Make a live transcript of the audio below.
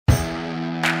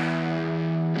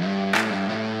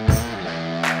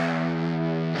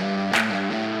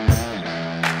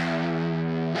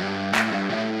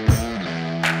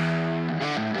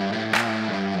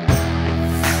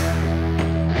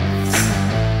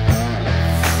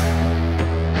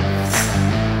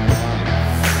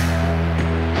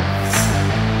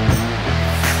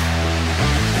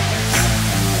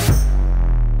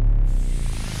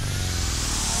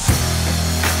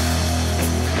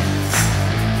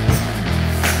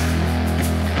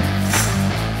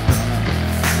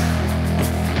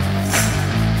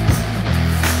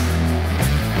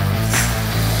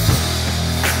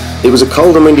was a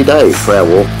cold and windy day for our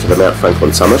walk to the Mount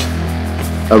Franklin summit.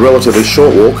 A relatively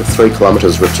short walk of 3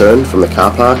 kilometres returned from the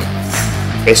car park,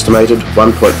 estimated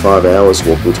 1.5 hours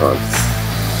walking time.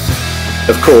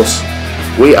 Of course,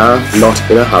 we are not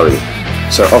in a hurry,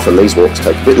 so often these walks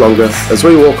take a bit longer as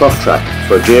we walk off track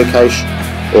for a geocache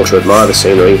or to admire the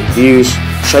scenery, views,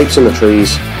 shapes in the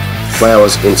trees,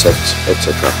 flowers, insects,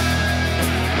 etc.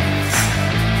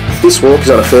 This walk is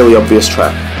on a fairly obvious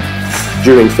track,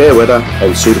 during fair weather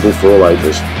and suitable for all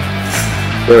ages.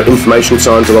 There are information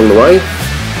signs along the way,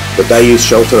 the day-use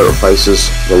shelter that replaces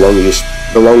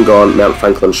the long-gone Mount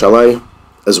Franklin Chalet,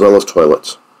 as well as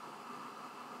toilets.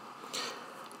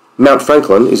 Mount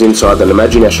Franklin is inside the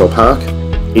Namadgi National Park,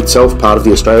 itself part of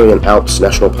the Australian Alps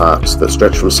National Parks that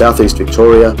stretch from southeast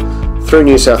Victoria through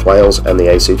New South Wales and the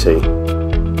ACT.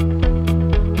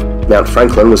 Mount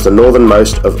Franklin was the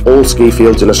northernmost of all ski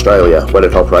fields in Australia when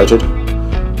it operated,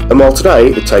 and while today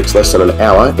it takes less than an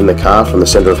hour in the car from the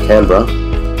centre of Canberra,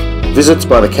 visits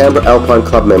by the Canberra Alpine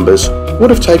Club members would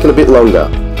have taken a bit longer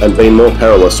and been more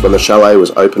perilous when the chalet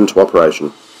was open to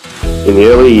operation. In the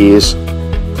early years,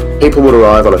 people would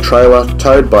arrive on a trailer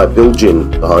towed by Bill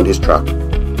Ginn behind his truck.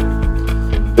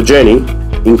 The journey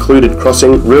included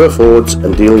crossing river fords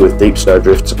and dealing with deep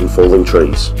snowdrifts and falling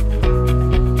trees.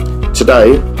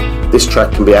 Today, this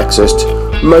track can be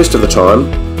accessed most of the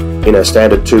time in a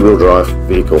standard 2-wheel drive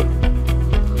vehicle.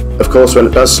 Of course, when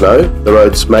it does snow, the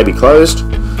roads may be closed,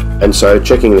 and so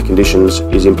checking the conditions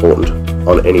is important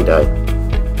on any day.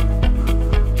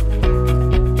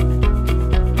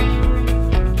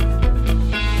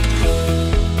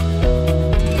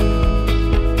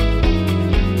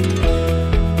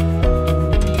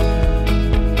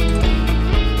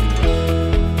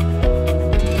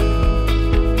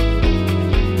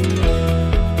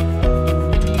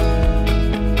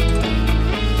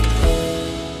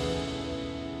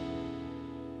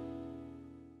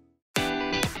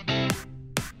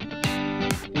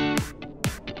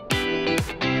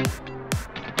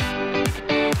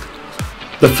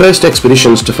 The first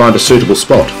expeditions to find a suitable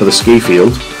spot for the ski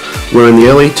field were in the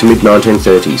early to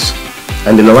mid-1930s,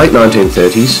 and in the late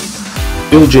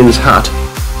 1930s, Bill Ginn's hut,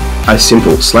 a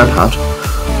simple slab hut,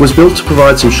 was built to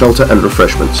provide some shelter and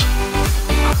refreshments.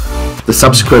 The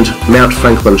subsequent Mount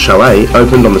Franklin Chalet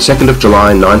opened on the 2nd of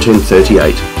July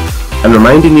 1938 and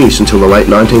remained in use until the late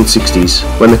 1960s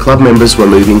when the club members were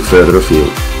moving further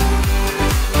afield.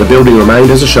 The building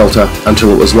remained as a shelter until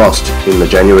it was lost in the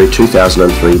January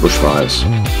 2003 bushfires.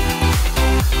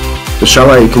 The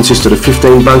chalet consisted of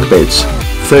 15 bunk beds,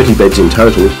 30 beds in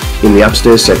total, in the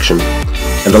upstairs section,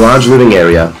 and a large living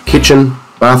area, kitchen,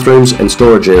 bathrooms and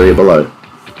storage area below.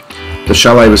 The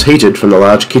chalet was heated from the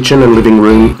large kitchen and living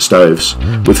room stoves,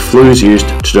 with flues used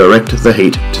to direct the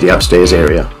heat to the upstairs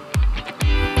area.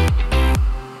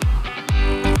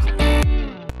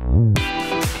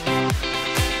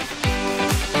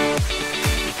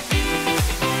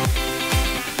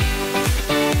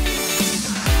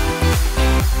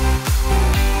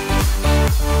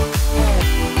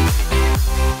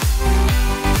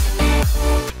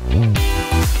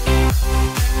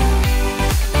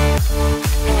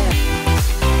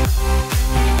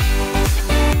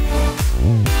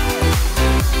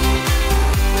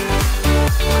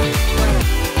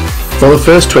 For the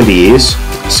first 20 years,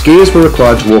 skiers were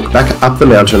required to walk back up the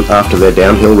mountain after their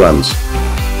downhill runs,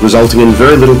 resulting in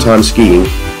very little time skiing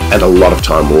and a lot of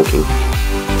time walking.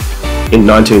 In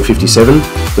 1957,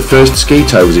 the first ski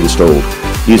tow was installed,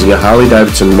 using a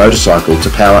Harley-Davidson motorcycle to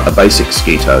power a basic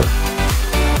ski tow.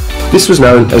 This was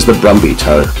known as the Brumby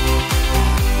tow.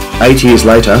 8 years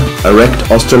later, a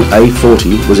wrecked Austin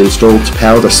A40 was installed to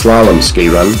power the slalom ski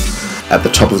run at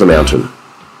the top of the mountain.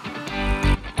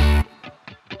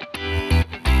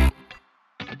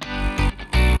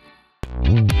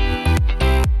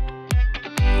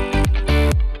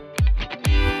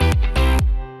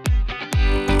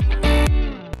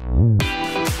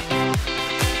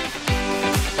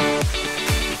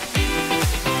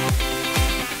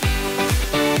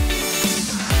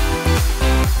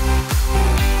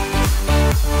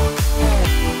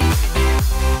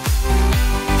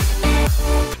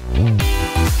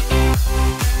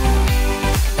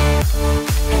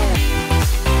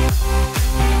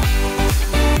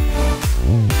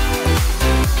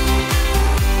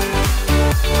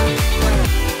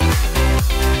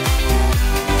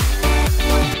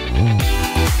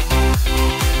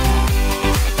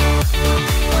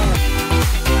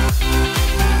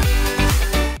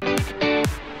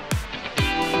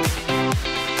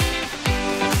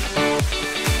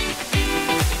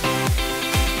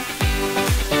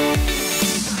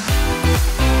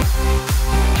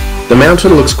 The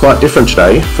mountain looks quite different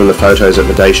today from the photos at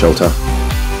the day shelter.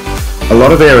 A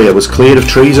lot of area was cleared of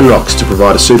trees and rocks to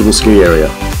provide a suitable ski area.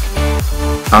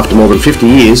 After more than 50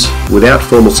 years, without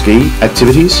formal ski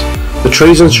activities, the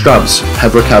trees and shrubs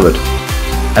have recovered,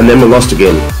 and then were lost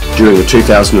again during the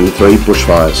 2003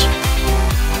 bushfires.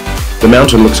 The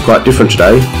mountain looks quite different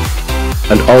today,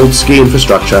 and old ski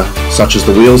infrastructure, such as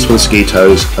the wheels for the ski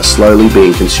toes, are slowly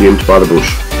being consumed by the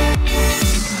bush.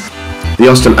 The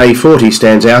Austin A40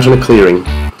 stands out in a clearing,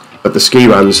 but the ski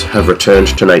runs have returned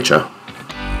to nature.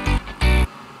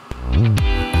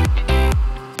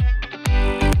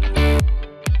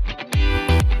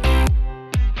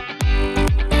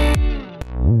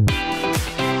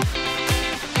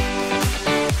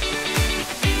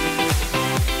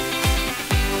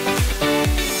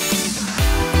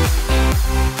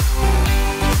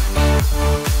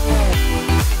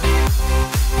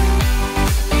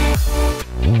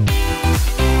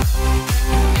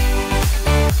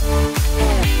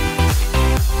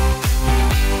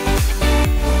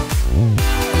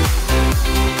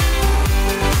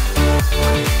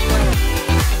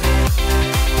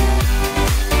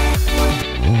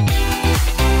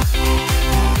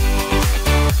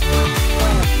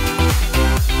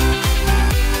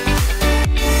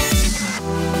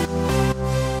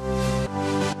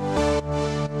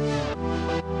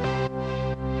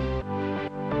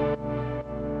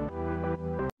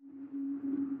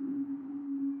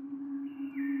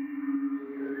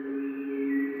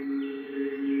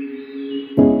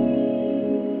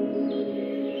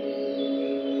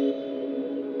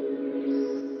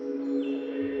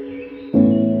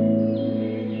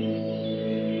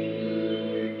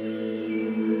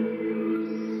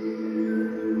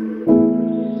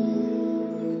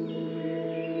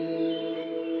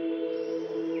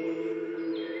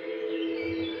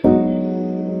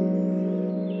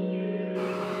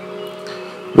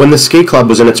 When the ski club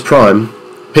was in its prime,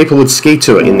 people would ski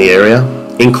tour in the area,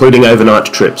 including overnight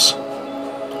trips.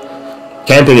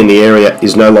 Camping in the area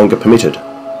is no longer permitted,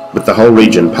 with the whole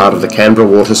region part of the Canberra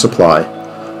Water Supply,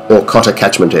 or Cotter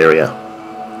Catchment Area.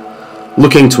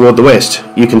 Looking toward the west,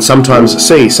 you can sometimes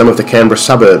see some of the Canberra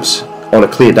suburbs on a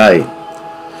clear day.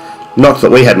 Not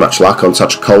that we had much luck on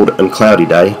such a cold and cloudy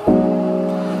day.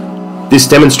 This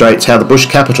demonstrates how the bush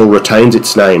capital retains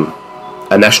its name,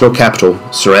 a national capital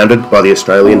surrounded by the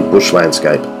Australian bush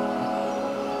landscape.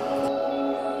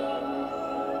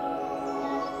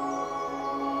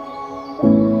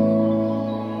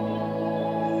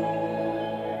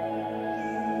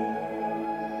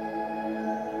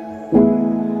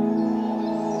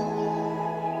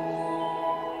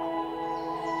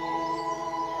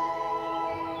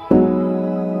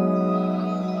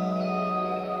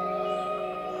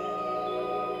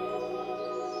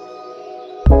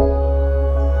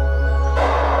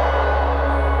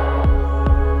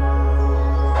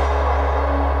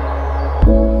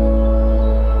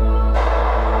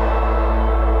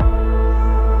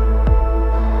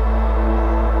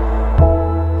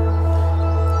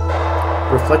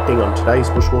 Reflecting on today's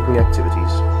bushwalking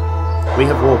activities, we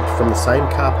have walked from the same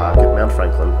car park at Mount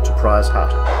Franklin to Prior's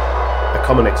Hut, a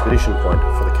common expedition point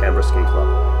for the Canberra Ski Club.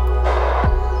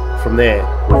 From there,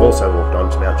 we've also walked on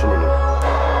to Mount Ginninny.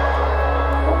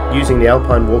 Using the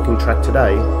Alpine walking track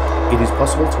today, it is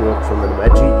possible to walk from the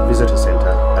Namadgi Visitor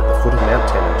Centre at the foot of Mount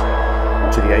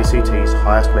Tennant to the ACT's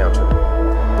highest mountain,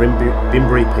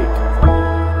 Bimberi Peak,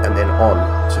 and then on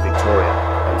to Victoria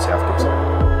and South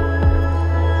Gippsland.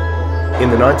 In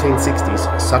the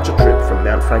 1960s, such a trip from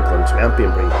Mount Franklin to Mount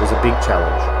Bimberi was a big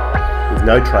challenge, with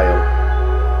no trail,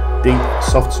 deep,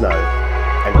 soft snow,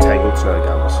 and tangled snow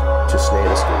gums to snare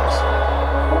the skis.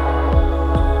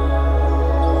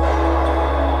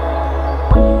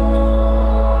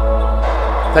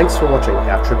 Thanks for watching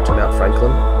our trip to Mount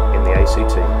Franklin in the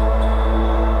ACT.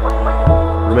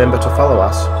 Remember to follow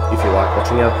us if you like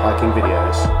watching our hiking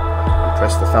videos, and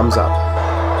press the thumbs up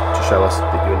to show us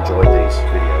that you enjoyed these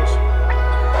videos.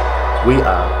 We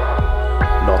are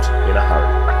not in a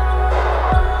hurry.